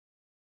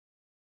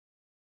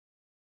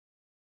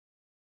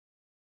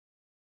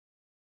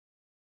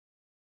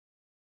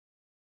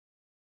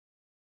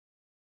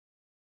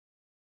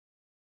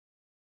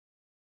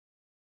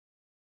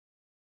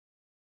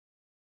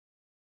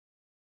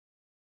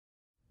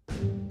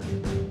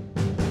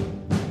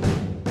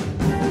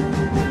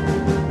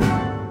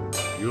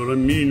You're a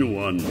mean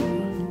one,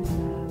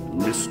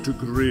 Mr.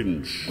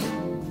 Grinch.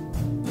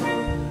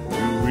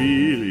 You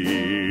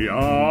really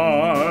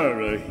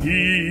are a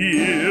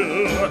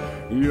heel.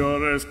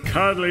 You're as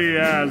cuddly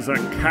as a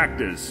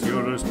cactus.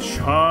 You're as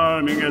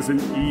charming as an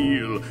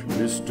eel,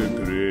 Mr.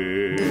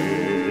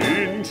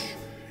 Grinch.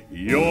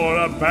 You're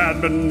a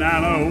bad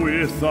banana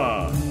with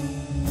a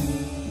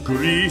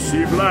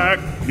greasy black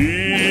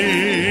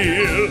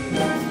peel.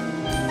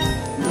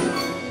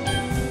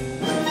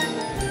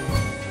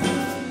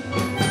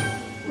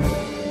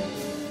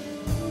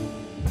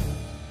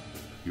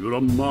 You're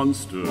a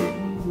monster,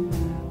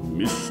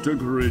 Mr.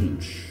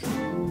 Grinch.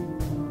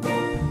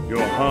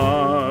 Your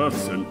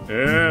heart's an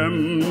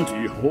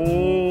empty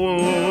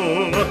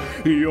hole.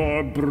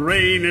 Your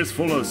brain is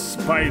full of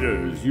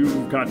spiders.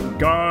 You've got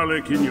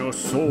garlic in your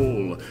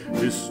soul,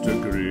 Mr.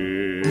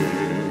 Grinch.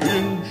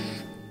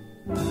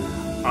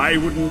 I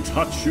wouldn't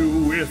touch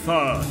you with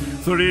a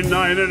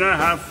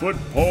 39.5-foot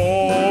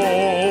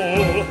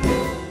pole.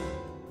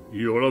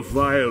 You're a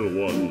vile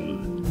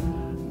one,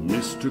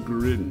 Mr.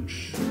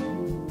 Grinch.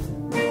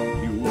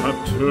 You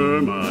have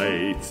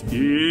termites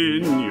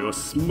in your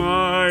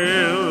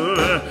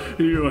smile.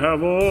 You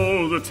have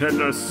all the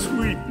tender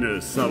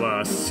sweetness of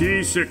a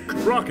seasick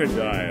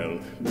crocodile,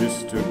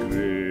 Mr.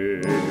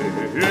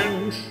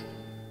 Grinch.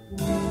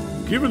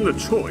 Given the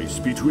choice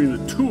between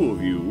the two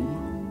of you,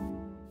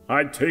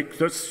 I'd take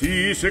the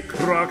seasick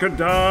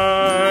crocodile.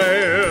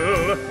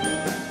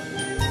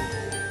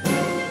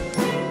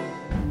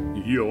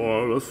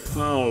 You're a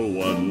foul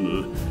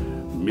one,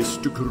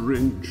 Mr.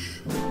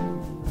 Grinch.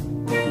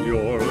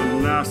 You're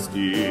a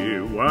nasty,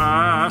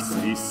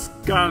 wasty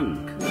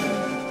skunk.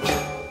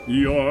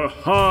 Your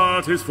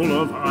heart is full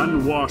of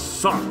unwashed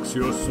socks.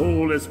 Your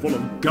soul is full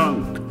of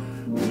gunk,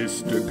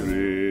 Mr.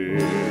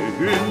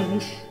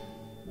 Grinch.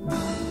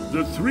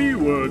 The three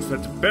words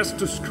that best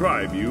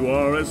describe you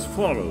are as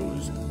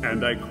follows,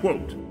 and I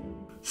quote: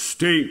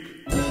 stink,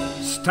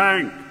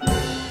 stank,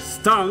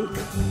 stunk.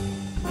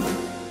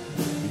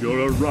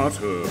 You're a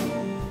rotter,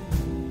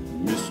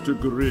 Mr.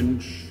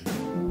 Grinch.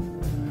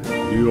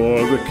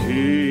 You're the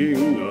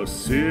king of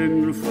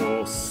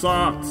sinful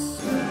sots.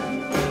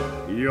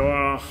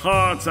 Your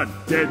heart's a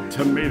dead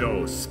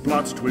tomato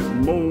splotched with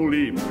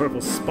moldy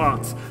purple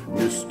spots,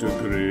 Mr.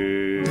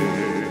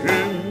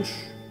 Grinch.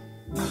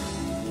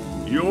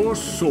 Your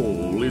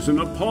soul is an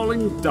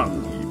appalling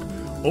dung heap,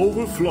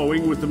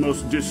 overflowing with the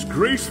most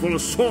disgraceful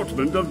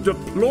assortment of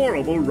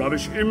deplorable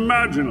rubbish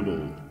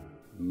imaginable.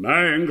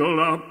 Mangled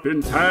up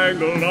in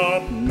tangled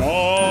up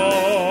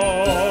knots.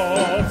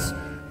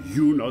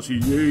 You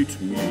nauseate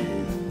me,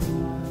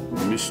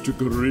 Mr.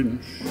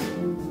 Grinch,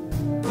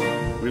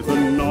 with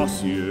a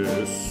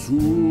nauseous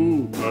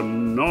super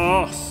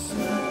nos.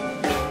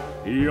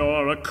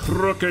 You're a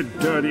crooked,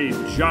 dirty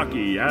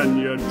jockey,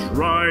 and you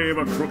drive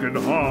a crooked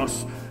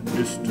horse,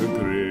 Mr.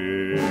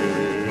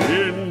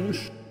 Grinch.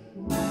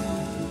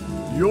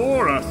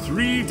 You're a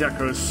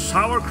three-decker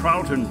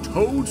sauerkraut and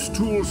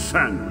toadstool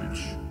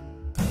sandwich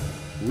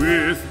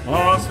with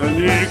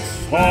arsenic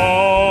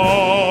sauce.